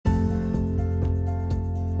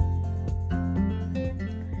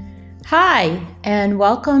Hi, and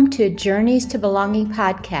welcome to Journeys to Belonging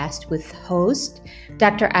podcast with host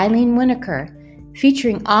Dr. Eileen Winokur,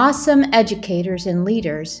 featuring awesome educators and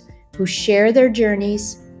leaders who share their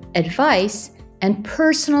journeys, advice, and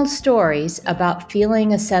personal stories about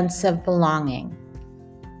feeling a sense of belonging.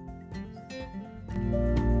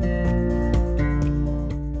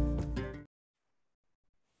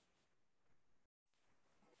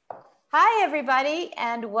 Hi, everybody,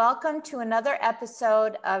 and welcome to another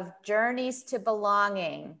episode of Journeys to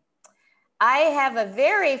Belonging. I have a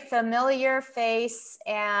very familiar face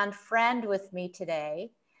and friend with me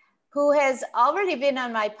today who has already been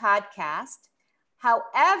on my podcast.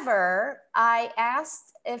 However, I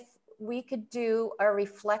asked if we could do a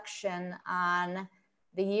reflection on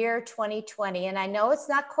the year 2020. And I know it's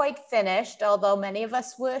not quite finished, although many of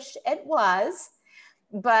us wish it was.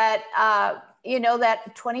 But,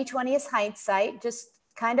 that 2020 is hindsight, just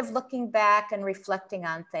kind of looking back and reflecting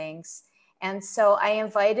on things. And so I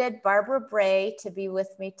invited Barbara Bray to be with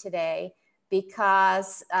me today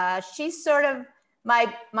because she's sort of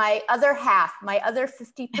my other half, my other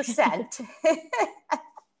 50%.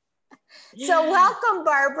 So welcome,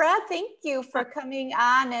 Barbara. Thank you for coming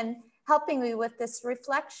on and helping me with this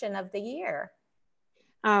reflection of the year.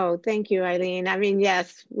 Oh, thank you, Eileen. I mean,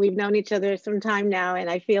 yes, we've known each other some time now, and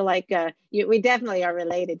I feel like we definitely are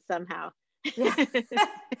related somehow.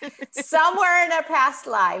 Somewhere in our past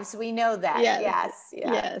lives, we know that. Yes.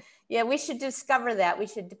 Yeah, we should discover that. We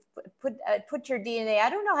should put your DNA.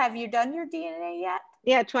 I don't know, have you done your DNA yet?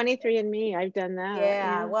 Yeah, 23andMe, I've done that.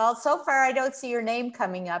 Yeah, well, so far I don't see your name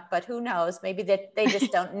coming up, but who knows? Maybe that they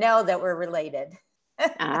just don't know that we're related.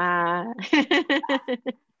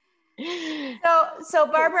 So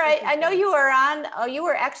Barbara, I know you were on. Oh, you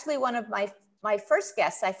were actually one of my first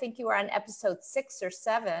guests. I think you were on episode 6 or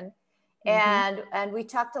 7, and we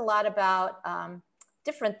talked a lot about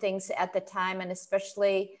different things at the time, and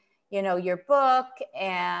especially your book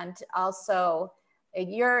and also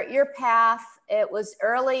your path. It was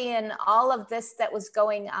early in all of this that was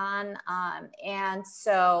going on, and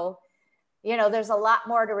so there's a lot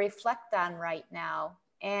more to reflect on right now.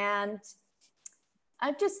 And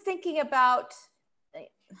I'm just thinking about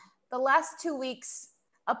the last 2 weeks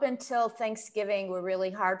up until Thanksgiving were really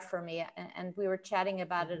hard for me. And we were chatting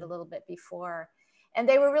about it a little bit before. And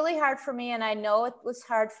they were really hard for me. And I know it was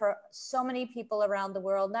hard for so many people around the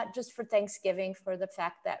world, not just for Thanksgiving, for the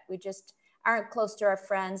fact that we just aren't close to our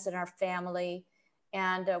friends and our family.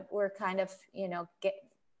 And we're kind of,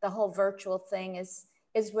 the whole virtual thing is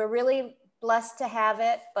we're really blessed to have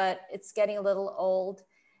it, but it's getting a little old.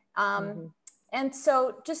 And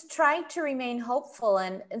so just trying to remain hopeful.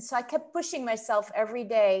 And so I kept pushing myself every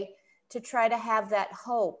day to try to have that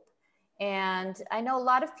hope. And I know a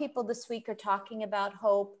lot of people this week are talking about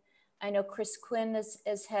hope. I know Chris Quinn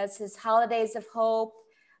has his Holidays of Hope.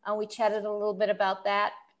 We chatted a little bit about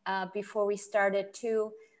that before we started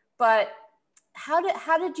too. But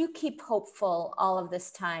how did you keep hopeful all of this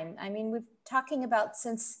time? I mean, we've talking about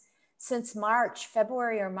since March,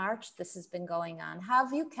 February or March, this has been going on. How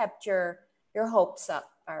have you kept your hopes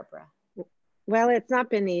up, Barbara? Well, it's not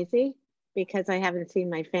been easy because I haven't seen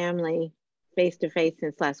my family face to face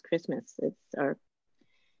since last Christmas. The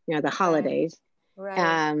holidays. Right.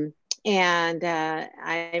 And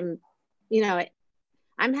I'm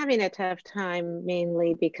having a tough time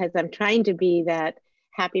mainly because I'm trying to be that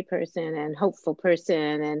happy person and hopeful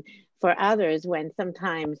person and for others when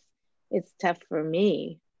sometimes it's tough for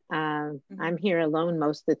me. I'm here alone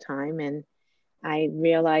most of the time, and I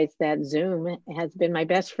realized that Zoom has been my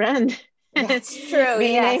best friend. That's true.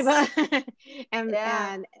 Yes.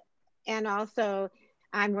 And also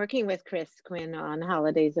I'm working with Chris Quinn on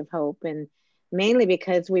Holidays of Hope, and mainly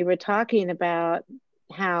because we were talking about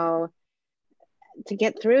how to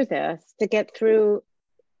get through this, to get through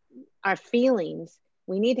our feelings,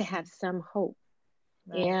 we need to have some hope.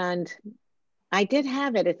 Right. And I did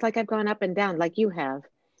have it. It's like I've gone up and down like you have.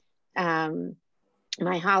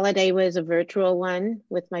 My holiday was a virtual one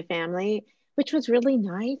with my family, which was really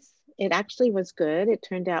nice. It actually was good. It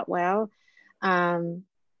turned out well.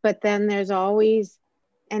 But then there's always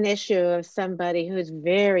an issue of somebody who's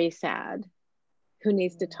very sad, who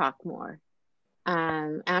needs to talk more.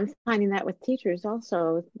 I'm finding that with teachers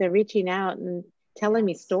also. They're reaching out and telling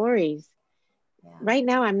me stories. Yeah. Right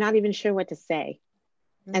now, I'm not even sure what to say.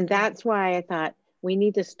 And that's why I thought we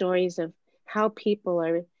need the stories of how people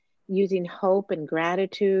are using hope and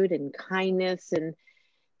gratitude and kindness and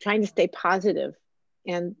trying to stay positive.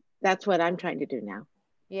 And that's what I'm trying to do now.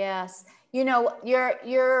 Yes.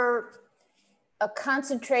 Your a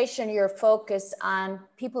concentration, your focus on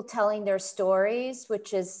people telling their stories,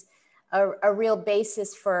 which is a real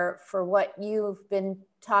basis for what you've been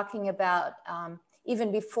talking about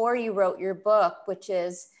even before you wrote your book, which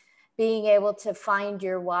is being able to find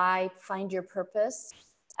your why, find your purpose.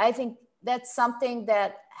 I think that's something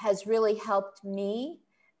that has really helped me,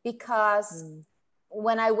 because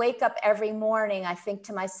when I wake up every morning, I think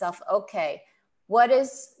to myself, okay, what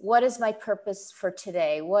is my purpose for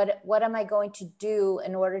today? What am I going to do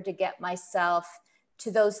in order to get myself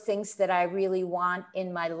to those things that I really want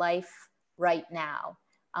in my life right now?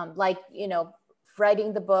 Like, you know,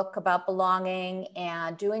 writing the book about belonging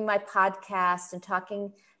and doing my podcast and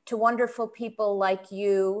talking to wonderful people like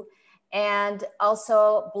you, and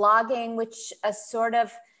also blogging, which sort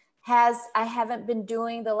of I haven't been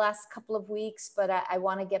doing the last couple of weeks, but I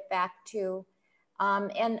want to get back to,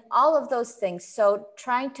 and all of those things. So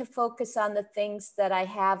trying to focus on the things that I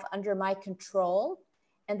have under my control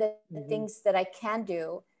and the things that I can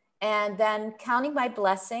do, and then counting my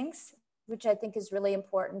blessings, which I think is really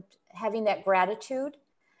important, having that gratitude,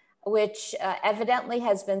 which evidently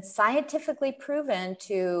has been scientifically proven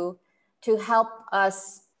to help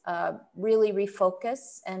us really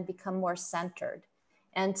refocus and become more centered.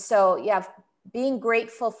 And so, yeah, being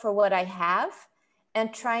grateful for what I have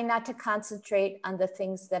and trying not to concentrate on the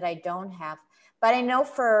things that I don't have. But I know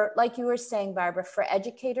for, like you were saying, Barbara, for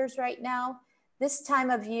educators right now, this time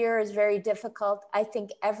of year is very difficult. I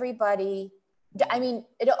think everybody, I mean,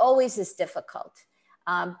 it always is difficult.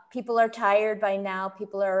 People are tired by now.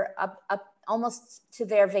 People are up almost to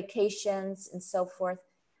their vacations and so forth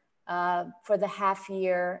for the half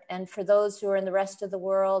year. And for those who are in the rest of the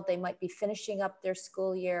world, they might be finishing up their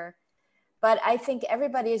school year. But I think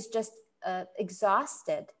everybody is just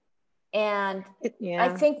exhausted. And I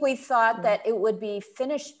think we thought that it would be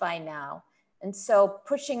finished by now. And so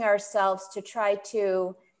pushing ourselves to try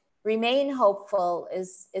to remain hopeful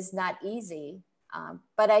is not easy.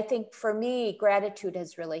 But I think for me, gratitude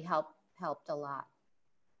has really helped a lot.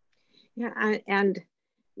 Yeah, and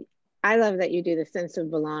I love that you do the sense of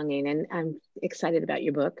belonging, and I'm excited about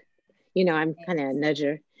your book. You know, I'm kind of a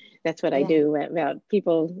nudger. That's what I do about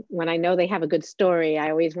people. When I know they have a good story, I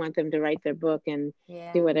always want them to write their book and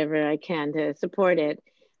do whatever I can to support it.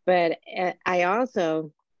 But I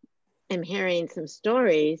also am hearing some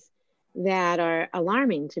stories that are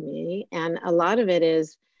alarming to me. And a lot of it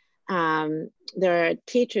is there are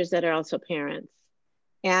teachers that are also parents,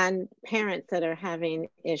 and parents that are having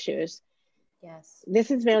issues. Yes.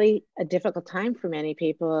 This is really a difficult time for many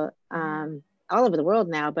people all over the world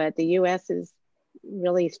now, but the US is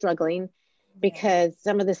really struggling because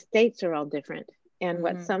some of the states are all different. And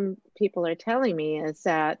what some people are telling me is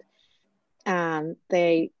that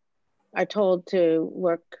they are told to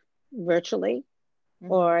work virtually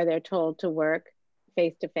or they're told to work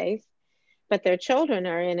face to face, but their children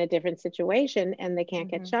are in a different situation and they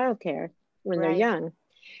can't get childcare when they're young.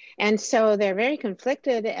 And so they're very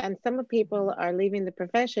conflicted, and some people are leaving the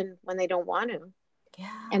profession when they don't want to.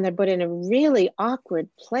 And they're put in a really awkward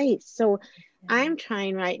place. So I'm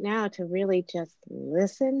trying right now to really just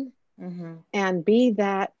listen and be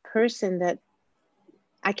that person that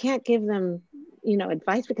I can't give them, you know,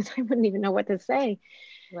 advice because I wouldn't even know what to say.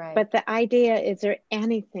 But the idea, is there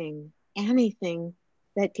anything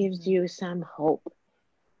that gives you some hope?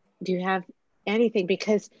 Do you have anything?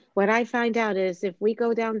 Because what I find out is if we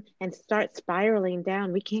go down and start spiraling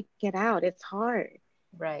down, we can't get out. It's hard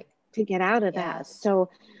to get out of that. So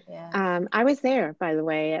I was there, by the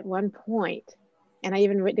way, at one point, and I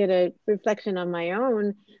even did a reflection on my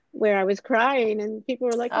own where I was crying and people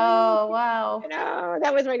were like, oh wow, you know,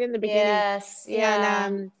 that was right in the beginning.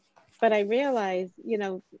 And, but I realized, you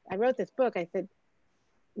know, I wrote this book. I said,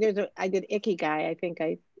 I did Ikigai. I think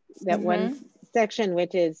that one section,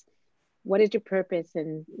 which is, what is your purpose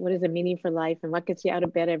and what is the meaning for life and what gets you out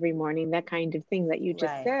of bed every morning, that kind of thing that you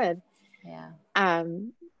just said.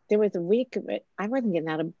 There was a week I wasn't getting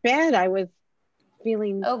out of bed. I was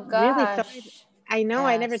feeling really sorry. I know,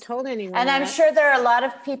 I never told anyone. And I'm sure there are a lot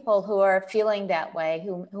of people who are feeling that way,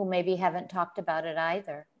 who maybe haven't talked about it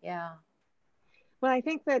either. Well, I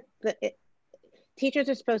think that teachers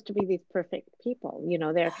are supposed to be these perfect people, you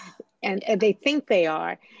know, and they think they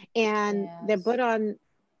are, and they're put on.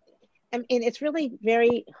 I mean, it's really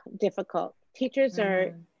very difficult. Teachers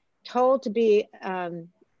are told to be,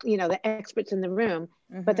 you know, the experts in the room,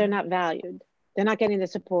 but they're not valued. They're not getting the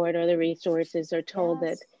support or the resources. They're told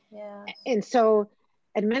that. And so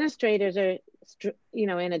administrators are, you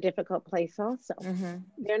know, in a difficult place also.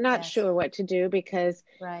 They're not sure what to do because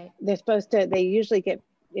they're supposed to, they usually get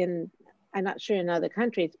in, I'm not sure in other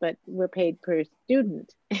countries, but we're paid per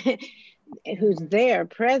student. who's there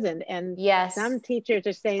present. And Yes. some teachers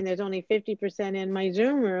are saying there's only 50% in my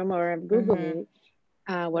Zoom room or Google Meet.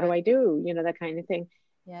 What do I do? You know, that kind of thing.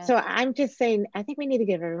 Yes. So I'm just saying, I think we need to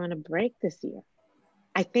give everyone a break this year.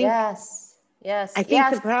 I think. Yes. Yes. I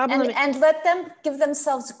think the problem. And let them give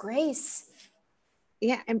themselves grace.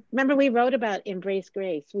 Yeah. And remember, we wrote about Embrace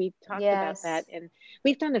Grace. We talked about that, and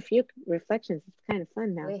we've done a few reflections. It's kind of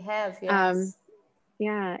fun now. We have, yes.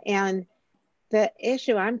 Yeah. And the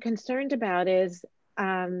issue I'm concerned about is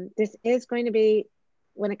this is going to be,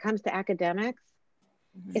 when it comes to academics,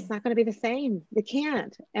 it's not going to be the same. It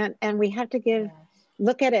can't. And we have to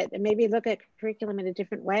look at it and maybe look at curriculum in a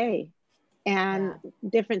different way, and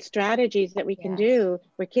different strategies that we can do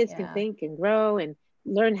where kids can think and grow and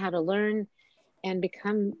learn how to learn and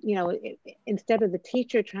become, you know, instead of the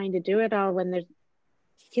teacher trying to do it all when there's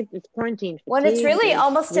kids, it's quarantine fatigue, when it's really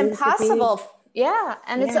almost impossible. Fatigue.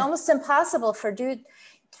 And it's almost impossible for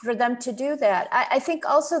them to do that. I think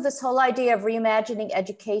also this whole idea of reimagining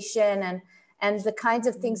education and the kinds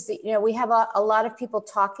of things that, you know, we have a lot of people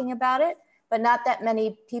talking about it, but not that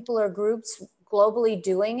many people or groups globally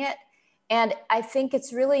doing it. And I think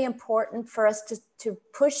it's really important for us to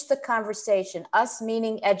push the conversation, us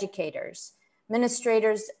meaning educators,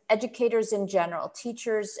 administrators, educators in general,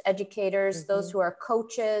 teachers, educators, those who are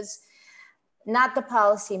coaches, not the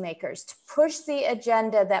policymakers, to push the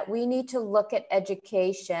agenda that we need to look at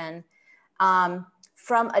education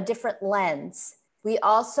from a different lens. We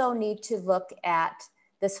also need to look at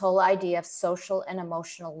this whole idea of social and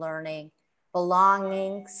emotional learning,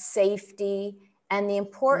 belonging, safety, and the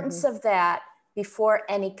importance of that before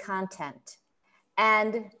any content.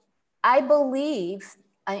 And I believe,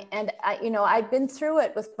 you know, I've been through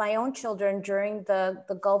it with my own children during the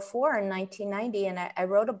Gulf War in 1990, and I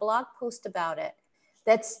wrote a blog post about it,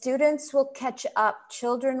 that students will catch up,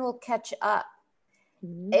 children will catch up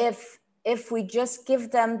if we just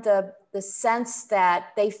give them the sense that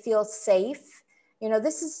they feel safe. You know,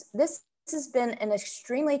 this has been an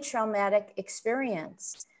extremely traumatic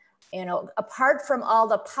experience. You know, apart from all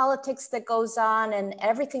the politics that goes on and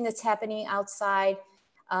everything that's happening outside,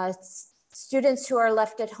 students who are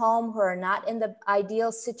left at home, who are not in the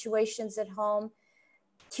ideal situations at home,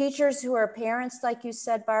 teachers who are parents, like you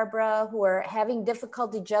said, Barbara, who are having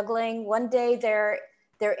difficulty juggling. One day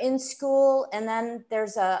they're in school and then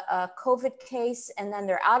there's a COVID case and then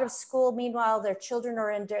they're out of school. Meanwhile, their children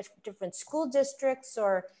are in different school districts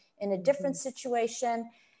or in a different situation.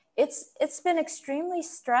 It's been extremely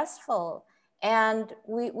stressful. And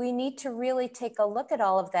we need to really take a look at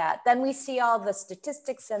all of that. Then we see all the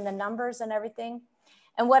statistics and the numbers and everything.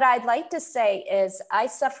 And what I'd like to say is I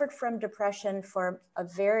suffered from depression for a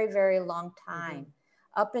very, very long time,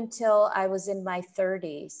 up until I was in my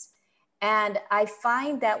 30s. And I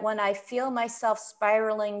find that when I feel myself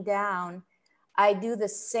spiraling down, I do the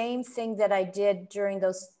same thing that I did during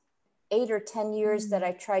those 8 or 10 years that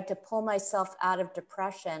I tried to pull myself out of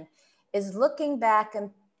depression, is looking back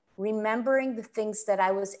and remembering the things that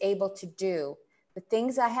I was able to do, the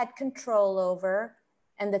things I had control over,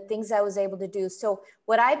 and the things I was able to do. So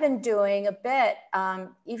what I've been doing a bit,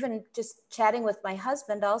 even just chatting with my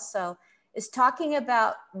husband also, is talking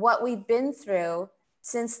about what we've been through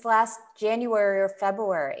since last January or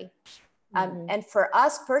February. And for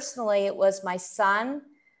us personally, it was my son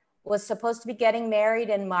was supposed to be getting married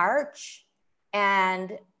in March,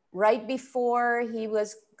 and right before he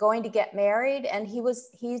was going to get married, and he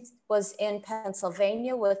was in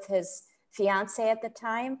Pennsylvania with his fiance at the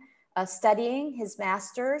time, studying his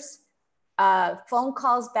master's. Phone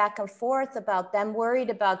calls back and forth about them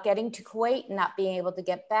worried about getting to Kuwait and not being able to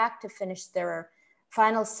get back to finish their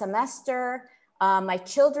final semester. My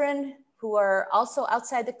children, who are also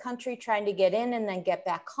outside the country, trying to get in and then get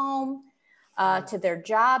back home to their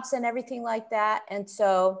jobs and everything like that. And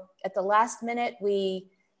so at the last minute, we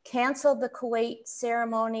canceled the Kuwait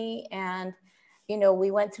ceremony, and you know, we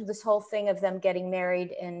went through this whole thing of them getting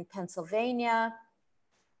married in Pennsylvania.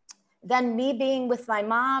 Then me being with my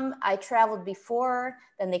mom, I traveled before,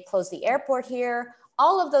 then they closed the airport here,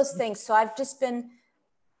 all of those things. So I've just been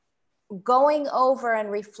going over and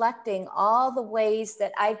reflecting all the ways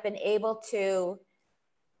that I've been able to,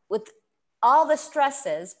 with all the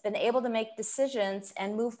stresses, been able to make decisions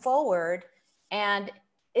and move forward. And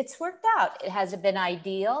it's worked out. It hasn't been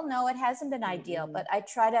ideal. No, it hasn't been ideal, but I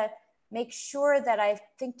try to make sure that I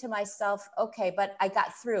think to myself, okay, but I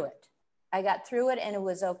got through it. I got through it and it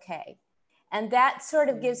was okay. And that sort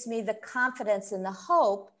of gives me the confidence and the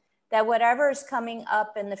hope that whatever is coming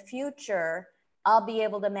up in the future, I'll be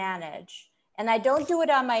able to manage. And I don't do it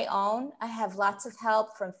on my own. I have lots of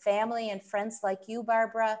help from family and friends like you,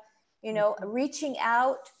 Barbara, you know, reaching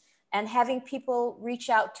out and having people reach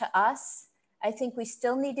out to us. I think we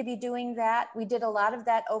still need to be doing that. We did a lot of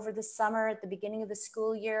that over the summer at the beginning of the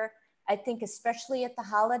school year. I think especially at the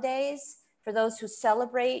holidays, for those who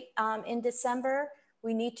celebrate in December,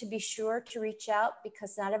 we need to be sure to reach out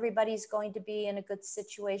because not everybody's going to be in a good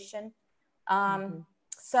situation.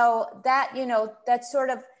 So that, you know, that's sort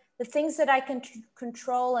of the things that I can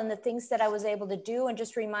control and the things that I was able to do, and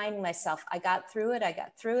just reminding myself, I got through it, I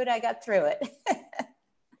got through it, I got through it.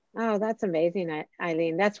 Oh, that's amazing,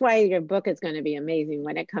 Eileen. That's why your book is going to be amazing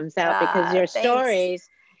when it comes out, because your Thanks. stories.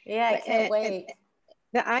 Yeah, I can't wait.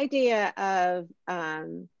 The idea of,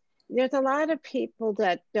 there's a lot of people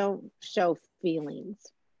that don't show feelings.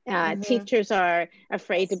 Teachers are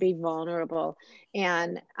afraid to be vulnerable.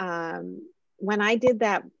 And when I did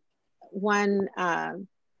that one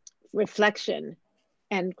reflection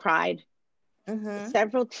and cried,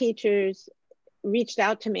 several teachers reached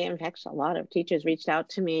out to me. In fact, a lot of teachers reached out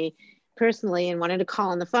to me personally and wanted to call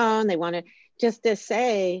on the phone. They wanted just to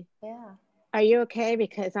say, are you okay?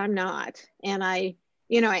 Because I'm not. And I,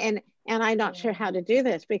 you know, and I'm not sure how to do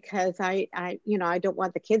this because I, you know, I don't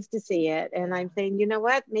want the kids to see it. And I'm saying, you know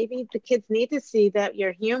what, maybe the kids need to see that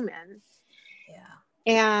you're human.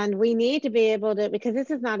 And we need to be able to, because this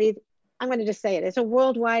is not easy. I'm going to just say it. It's a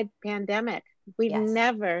worldwide pandemic. We've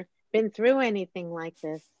never been through anything like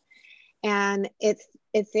this. And it's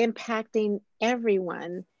impacting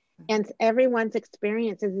everyone, and everyone's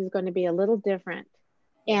experiences is going to be a little different.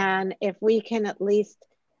 And if we can at least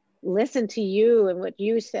listen to you and what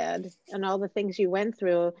you said and all the things you went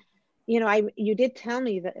through, you know, you did tell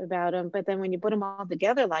me about them, but then when you put them all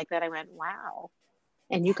together like that, I went, wow.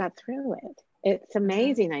 And you got through it. It's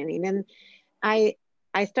amazing, Eileen. And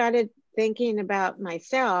I started thinking about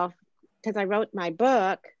myself because I wrote my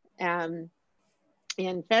book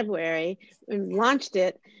in February and launched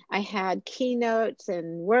it. I had keynotes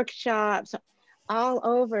and workshops all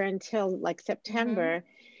over until like September.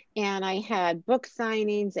 And I had book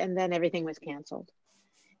signings, and then everything was canceled.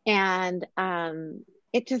 And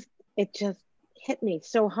it just hit me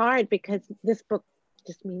so hard because this book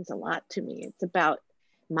just means a lot to me. It's about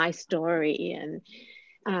my story and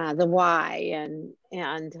the why,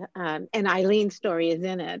 and Eileen's story is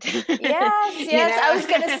in it. Yes, You know? I was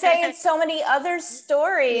going to say, and so many other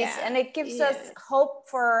stories, and it gives us hope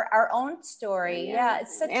for our own story.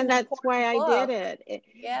 It's such and an that's why I book. did it.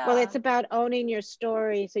 Well, it's about owning your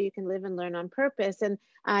story so you can live and learn on purpose. And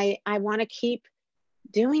I want to keep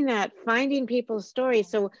doing that, finding people's stories.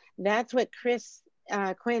 So that's what Chris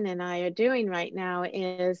Quinn and I are doing right now.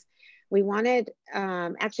 Is we wanted,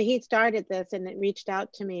 actually he started this and it reached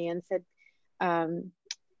out to me and said,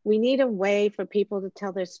 we need a way for people to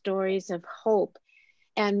tell their stories of hope,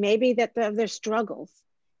 and maybe that their struggles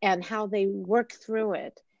and how they work through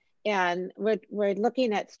it. And we're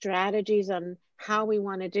looking at strategies on how we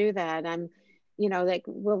want to do that. You know, like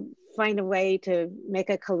we'll find a way to make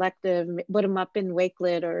a collective, put them up in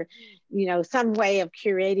Wakelet, or, you know, some way of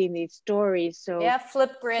curating these stories. So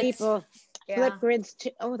Flipgrid. People Flipgrids too.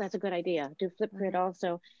 Oh, that's a good idea. Do Flipgrid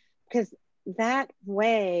also, because that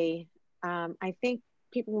way, I think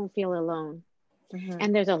people won't feel alone.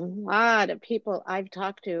 And there's a lot of people I've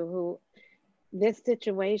talked to who this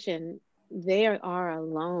situation, they are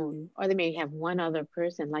alone, or they may have one other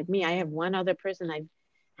person. Like me, I have one other person I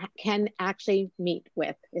can actually meet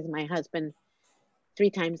with, is my husband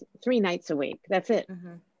 3 nights a week. That's it.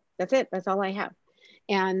 That's it. That's all I have.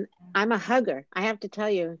 And I'm a hugger. I have to tell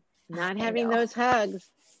you, not having those hugs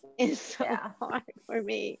is so hard for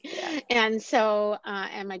me. And so,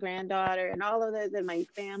 and my granddaughter and all of those, and my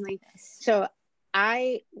family. So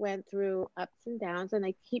I went through ups and downs, and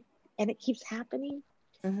it keeps happening.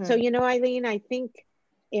 So, you know, Eileen, I think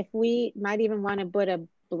if we might even want to put a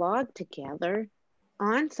blog together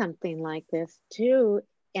on something like this too,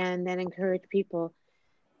 and then encourage people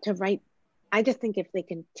to write. I just think if they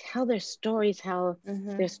can tell their stories, how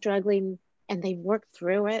they're struggling and they work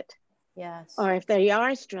through it. Or if they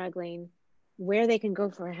are struggling, where they can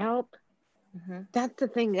go for help. That's the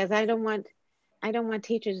thing, because I don't want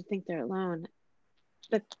teachers to think they're alone.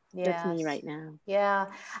 But that's me right now.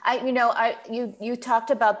 You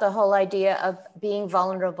talked about the whole idea of being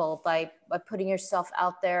vulnerable by putting yourself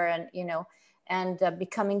out there, and, you know, and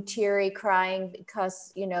becoming teary, crying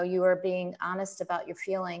because, you know, you are being honest about your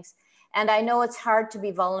feelings. And I know it's hard to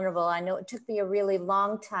be vulnerable. I know it took me a really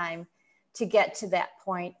long time to get to that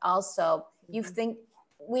point also.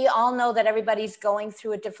 We all know that everybody's going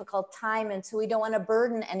through a difficult time, and so we don't want to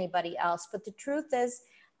burden anybody else. But the truth is,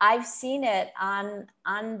 I've seen it on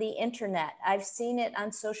the internet. I've seen it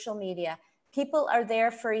on social media. People are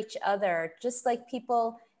there for each other, just like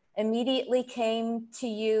people immediately came to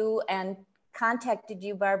you and contacted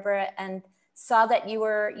you, Barbara, and saw that you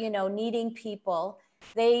were, you know, needing people.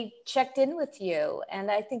 They checked in with you.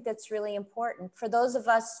 And I think that's really important. For those of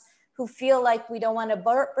us who feel like we don't want to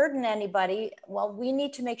burden anybody, well, we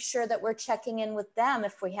need to make sure that we're checking in with them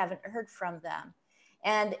if we haven't heard from them.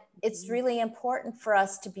 And it's really important for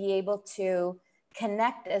us to be able to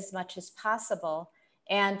connect as much as possible.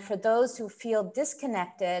 And for those who feel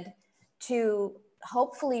disconnected, to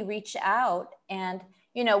hopefully reach out. And,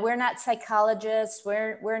 you know, we're not psychologists,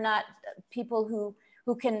 we're not people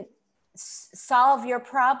who can solve your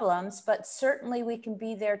problems, but certainly we can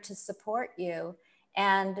be there to support you.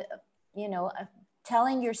 And, you know,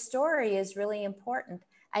 telling your story is really important.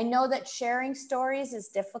 I know that sharing stories is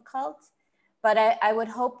difficult, but I would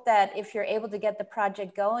hope that if you're able to get the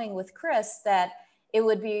project going with Chris, that it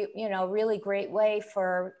would be, you know, a really great way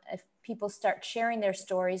for, if people start sharing their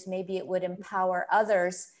stories, maybe it would empower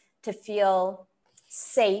others to feel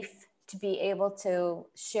safe to be able to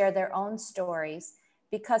share their own stories.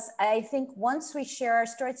 Because I think once we share our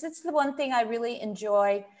stories, it's the one thing I really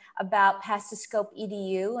enjoy about Pastascope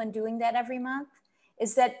EDU and doing that every month,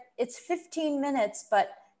 is that it's 15 minutes,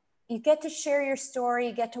 but you get to share your story,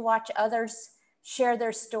 you get to watch others share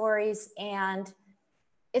their stories, and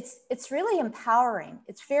it's really empowering.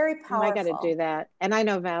 It's very powerful. I got to do that. And I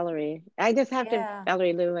know Valerie. I just have to,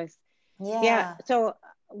 Valerie Lewis. Yeah. So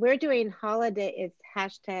we're doing holiday, it's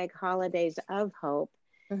hashtag holidays of hope.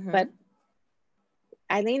 But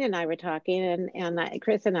Eileen and I were talking, and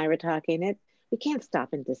Chris and I were talking, we can't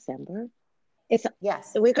stop in December.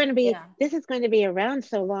 We're going to be, this is going to be around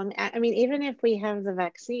so long. I mean, even if we have the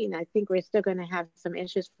vaccine, I think we're still going to have some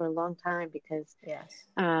issues for a long time because,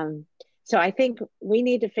 so I think we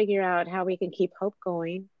need to figure out how we can keep hope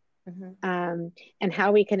going, and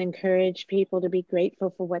how we can encourage people to be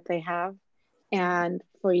grateful for what they have and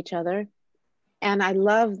for each other. And I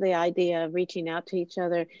love the idea of reaching out to each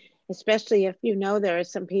other, especially if you know there are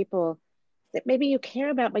some people that maybe you care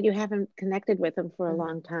about, but you haven't connected with them for a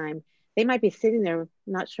long time. They might be sitting there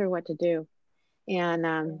not sure what to do. And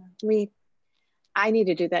I need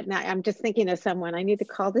to do that now. I'm just thinking of someone I need to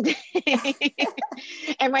call today.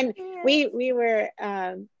 And when we were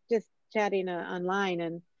just chatting online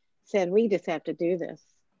and said, we just have to do this.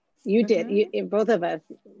 You did, both of us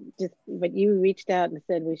but you reached out and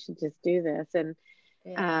said, we should just do this. And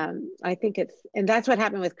I think and that's what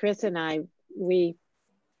happened with Chris and I. We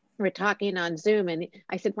were talking on Zoom and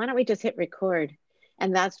I said, why don't we just hit record?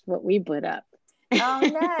 And that's what we put up. Oh,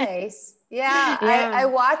 nice. I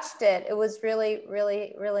watched it. It was really,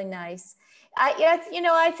 really, really nice.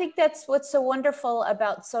 I think that's what's so wonderful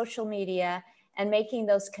about social media and making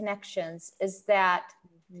those connections is that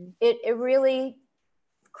it really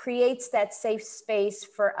creates that safe space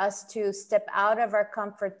for us to step out of our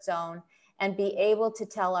comfort zone and be able to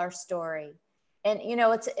tell our story. And, you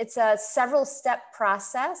know, it's a several step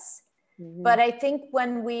process. But I think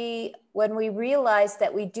when we realize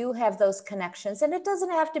that we do have those connections, and it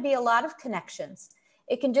doesn't have to be a lot of connections,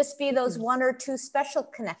 it can just be those one or two special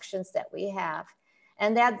connections that we have.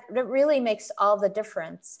 And that really makes all the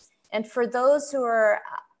difference. And for those who are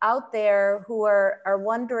out there who are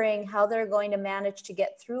wondering how they're going to manage to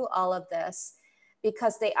get through all of this,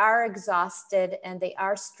 because they are exhausted and they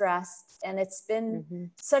are stressed, and it's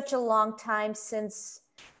been such a long time since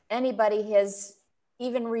anybody has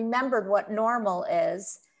even remembered what normal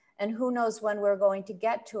is, and who knows when we're going to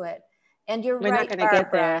get to it. And we're right, not going to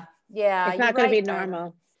get there. Yeah, it's not going to be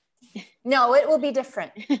normal. No, it will be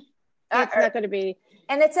different. It's not going to be,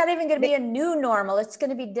 and it's not even going to be a new normal. It's going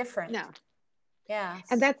to be different. No. Yeah.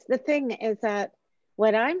 And that's the thing, is that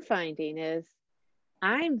what I'm finding is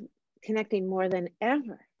I'm connecting more than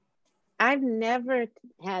ever. I've never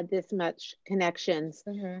had this much connections.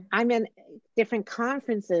 I'm in different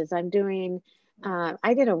conferences. I'm doing,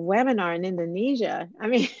 I did a webinar in Indonesia. I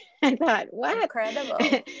mean, I thought, what? Incredible.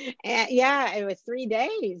 Yeah, it was 3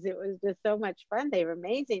 days. It was just so much fun. They were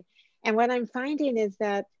amazing. And what I'm finding is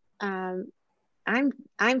that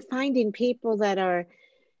I'm finding people that are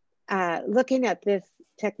looking at this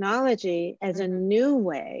technology as a new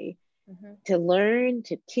way to learn,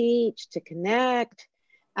 to teach, to connect,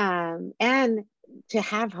 and to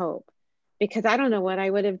have hope. Because I don't know what I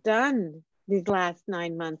would have done these last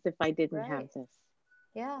 9 months if I didn't have this.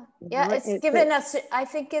 Yeah. It's given us, I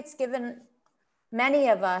think it's given many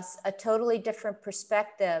of us a totally different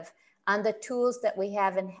perspective on the tools that we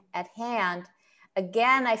have at hand.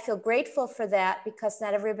 Again, I feel grateful for that because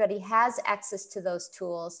not everybody has access to those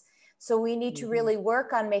tools. So we need to really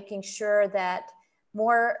work on making sure that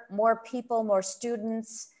more people, more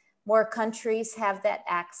students, more countries have that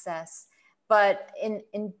access. But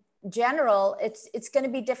in general, it's going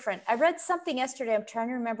to be different. I read something yesterday, I'm trying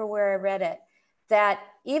to remember where I read it, that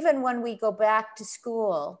even when we go back to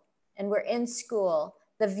school and we're in school,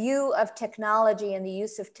 the view of technology and the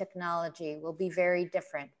use of technology will be very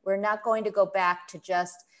different. We're not going to go back to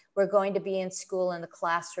just, we're going to be in school in the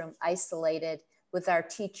classroom isolated with our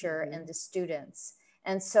teacher and the students.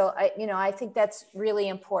 And so I think that's really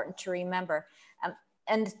important to remember.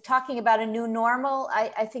 And talking about a new normal,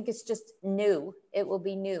 I think it's just new. It will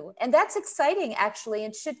be new. And that's exciting, actually,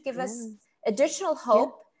 and should give us additional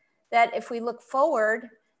hope that if we look forward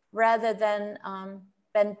rather than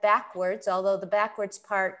bend backwards, although the backwards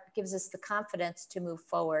part gives us the confidence to move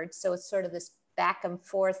forward. So it's sort of this back and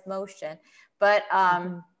forth motion. But,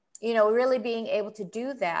 really being able to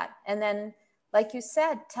do that. And then, like you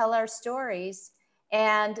said, tell our stories.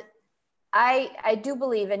 And I do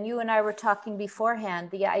believe, and you and I were talking beforehand,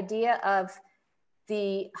 the idea of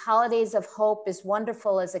the holidays of hope is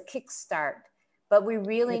wonderful as a kickstart, but we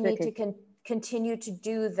really need to continue to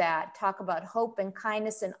do that, talk about hope and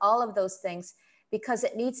kindness and all of those things, because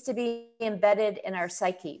it needs to be embedded in our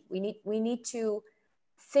psyche. We need to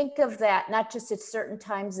think of that, not just at certain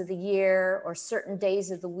times of the year or certain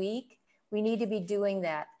days of the week. We need to be doing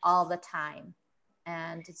that all the time.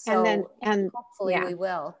 And so hopefully we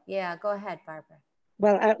will. Yeah, go ahead, Barbara.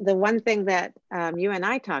 Well, the one thing that you and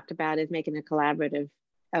I talked about is making a collaborative,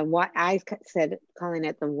 what I said, calling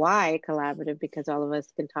it the why collaborative, because all of us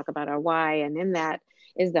can talk about our why. And in that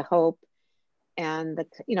is the hope and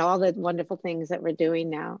all the wonderful things that we're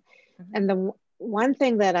doing now. And the one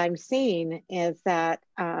thing that I'm seeing is that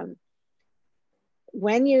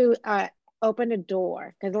when you open a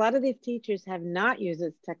door, because a lot of these teachers have not used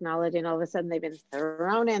this technology, and all of a sudden they've been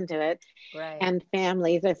thrown into it, and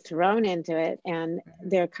families are thrown into it, and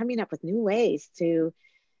they're coming up with new ways to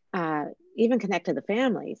even connect to the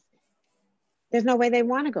families. There's no way they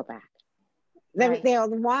want to go back. They'll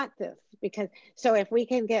want this, because so if we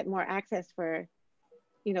can get more access for,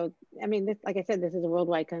 like I said, this is a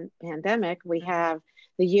worldwide pandemic. We have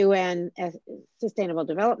the UN Sustainable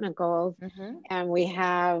Development Goals, and we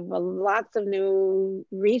have lots of new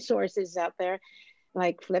resources out there,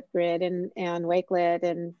 like Flipgrid and Wakelet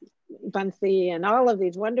and Buncee and all of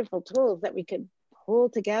these wonderful tools that we could pull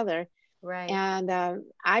together. And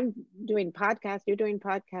I'm doing podcasts, you're doing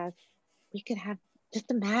podcasts. We could have,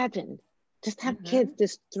 just imagine, just have kids,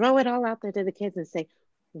 just throw it all out there to the kids and say,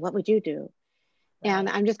 what would you do? And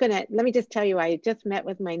I'm just let me just tell you, I just met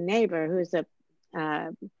with my neighbor who's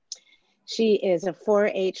she is a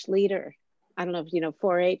 4-H leader. I don't know if you know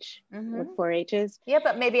 4-H, what 4-H is. Yeah,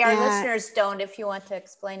 but maybe our listeners don't, if you want to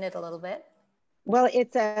explain it a little bit. Well,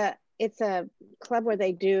 it's a club where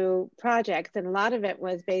they do projects, and a lot of it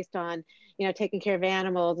was based on, taking care of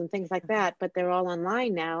animals and things like that, but they're all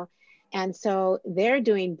online now. And so they're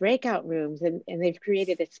doing breakout rooms, and they've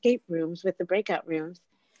created escape rooms with the breakout rooms.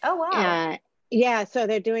 Oh, wow. Yeah, so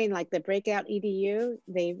they're doing like the Breakout EDU.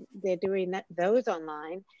 They're doing those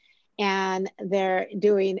online, and they're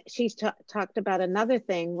doing. She's talked about another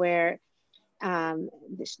thing where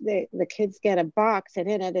the kids get a box, and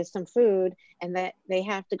in it is some food, and that they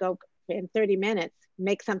have to go in 30 minutes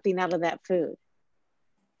make something out of that food.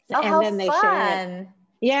 Oh, and then they share it.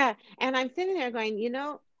 Yeah, and I'm sitting there going,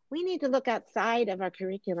 we need to look outside of our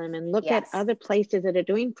curriculum and look at other places that are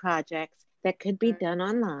doing projects that could be done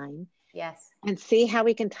online. Yes. And see how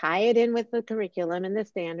we can tie it in with the curriculum and the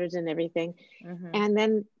standards and everything, and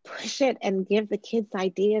then push it and give the kids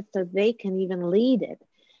ideas so they can even lead it.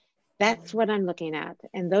 That's what I'm looking at.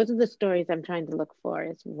 And those are the stories I'm trying to look for,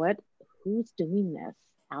 is who's doing this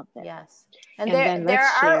out there. Yes. And there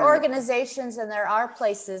are organizations and there are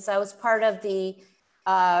places. I was part of the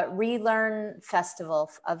Relearn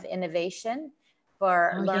Festival of Innovation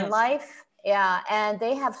for Learn Life. Yeah. And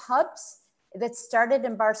they have hubs that started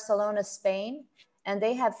in Barcelona, Spain, and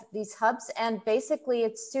they have these hubs, and basically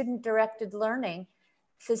it's student-directed learning.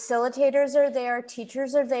 Facilitators are there,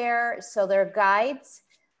 teachers are there, so they're guides,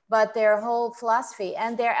 but their whole philosophy,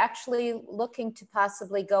 and they're actually looking to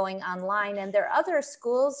possibly going online. And there are other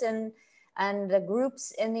schools and the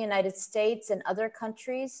groups in the United States and other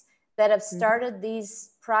countries that have started these,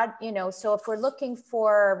 so if we're looking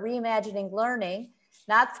for reimagining learning,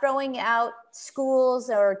 not throwing out schools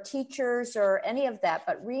or teachers or any of that,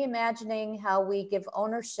 but reimagining how we give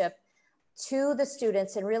ownership to the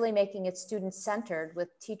students and really making it student-centered, with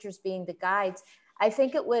teachers being the guides. I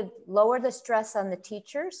think it would lower the stress on the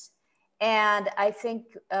teachers. And I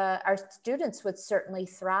think our students would certainly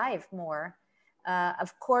thrive more.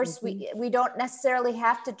 Of course, we don't necessarily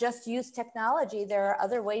have to just use technology. There are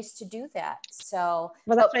other ways to do that. So,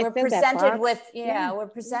 but we're presented with, we're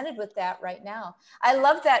presented with that right now. I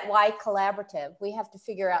love that Y Collaborative. We have to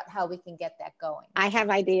figure out how we can get that going. I have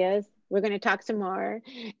ideas. We're going to talk some more.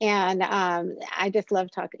 And I just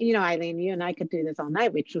love talking. You know, Eileen, you and I could do this all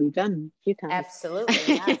night, which we've done a few times. Absolutely,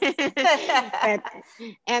 yes.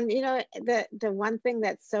 And, you know, the one thing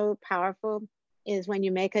that's so powerful is when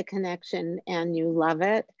you make a connection and you love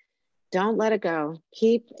it, don't let it go.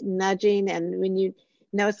 Keep nudging. And when you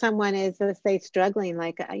know someone is, let's say, struggling,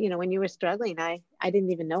 like, you know, when you were struggling, I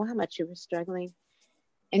didn't even know how much you were struggling.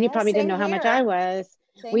 And you probably didn't know how much I was.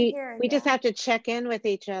 We just have to check in with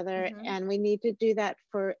each other, and we need to do that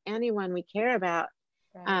for anyone we care about.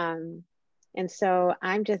 Right. And so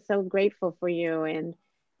I'm just so grateful for you and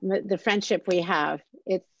the friendship we have.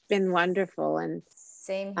 It's been wonderful. And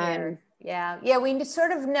same here. Yeah. We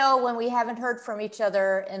sort of know when we haven't heard from each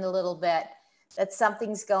other in a little bit that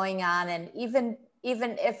something's going on. And even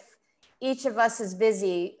if each of us is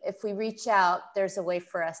busy, if we reach out, there's a way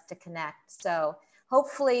for us to connect. So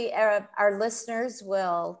hopefully our listeners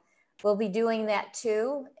will be doing that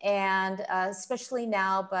too. And especially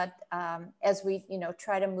now, but as we,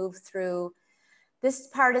 try to move through this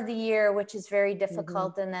part of the year, which is very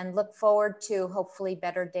difficult, and then look forward to hopefully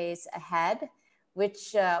better days ahead,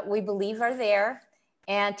 which we believe are there,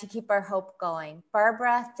 and to keep our hope going.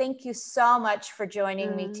 Barbara, thank you so much for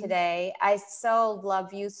joining me today. I so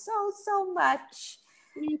love you so much.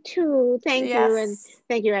 Me too. Thank you. And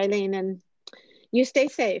thank you, Eileen. And you stay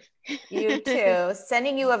safe. You too.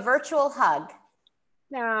 Sending you a virtual hug.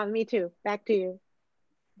 Me too. Back to you.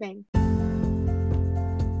 Thanks.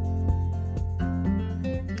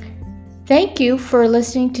 Thank you for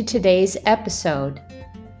listening to today's episode.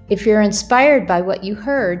 If you're inspired by what you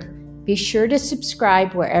heard, be sure to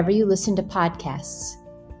subscribe wherever you listen to podcasts.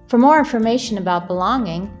 For more information about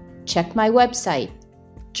belonging, check my website,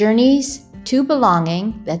 Journeys to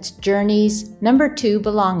Belonging, that's Journeys 2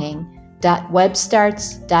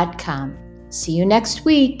 Belonging.webstarts.com. See you next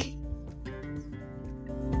week.